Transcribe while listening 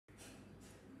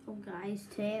So guys,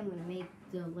 today I'm going to make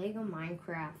the Lego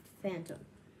Minecraft Phantom.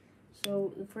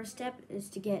 So the first step is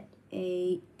to get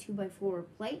a 2x4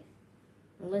 plate.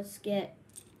 Let's get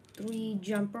 3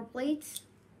 jumper plates,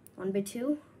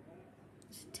 1x2.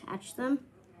 Let's attach them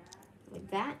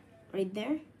like that, right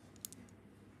there.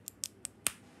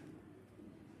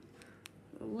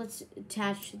 Let's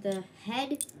attach the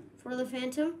head for the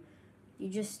Phantom. You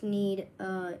just need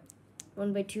a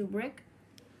 1x2 brick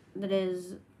that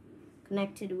is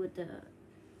connected with the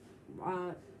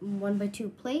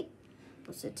 1x2 plate.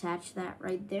 Let's attach that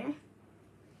right there.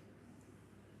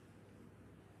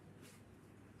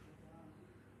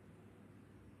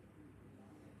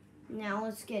 Now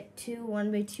let's get 2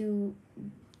 1x2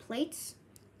 plates.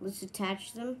 Let's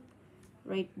attach them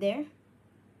right there,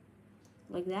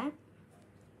 like that.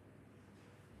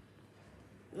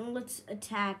 And let's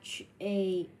attach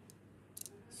a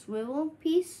swivel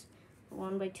piece, a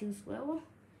 1x2 swivel.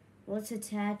 Let's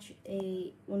attach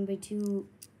a 1x2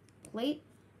 plate,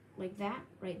 like that,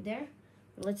 right there.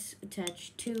 Let's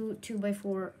attach 2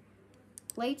 2x4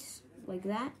 plates, like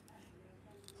that,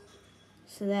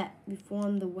 so that we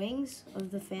form the wings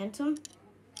of the Phantom.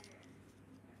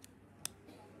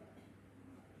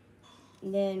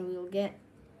 And then we'll get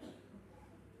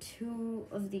 2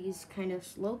 of these kind of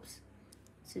slopes.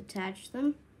 Let's attach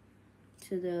them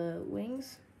to the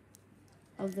wings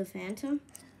of the Phantom.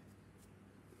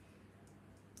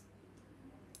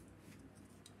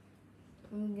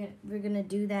 We're gonna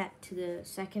do that to the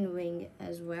second wing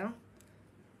as well.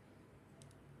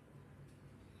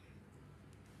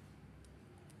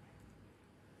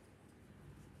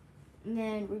 And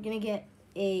then we're gonna get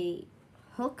a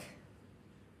hook.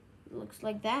 It looks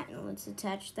like that, and let's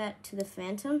attach that to the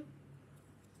Phantom.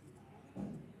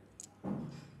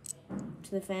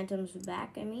 To the Phantom's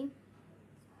back, I mean.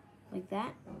 Like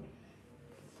that.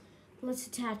 Let's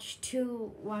attach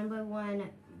 2 1x1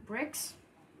 bricks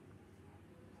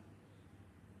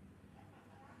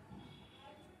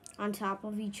on top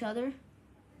of each other.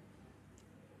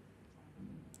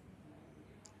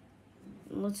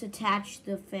 And let's attach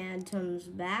the Phantom's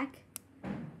back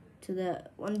to the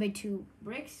 1x2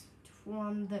 bricks to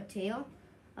form the tail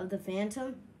of the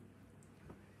Phantom.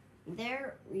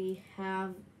 There we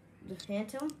have the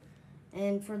Phantom.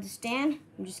 And for the stand,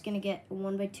 I'm just gonna get a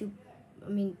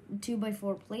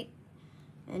 2x4 plate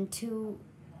and 2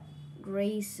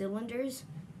 gray cylinders.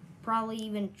 Probably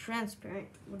even transparent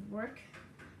would work,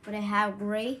 but I have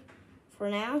gray for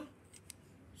now.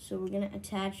 So we're gonna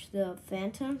attach the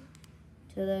Phantom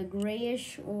to the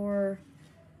grayish or,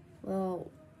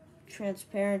 well,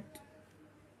 transparent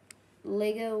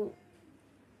Lego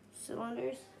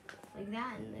cylinders, like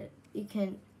that,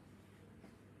 and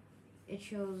it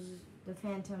shows the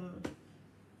Phantom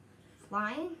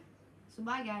flying. So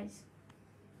bye guys.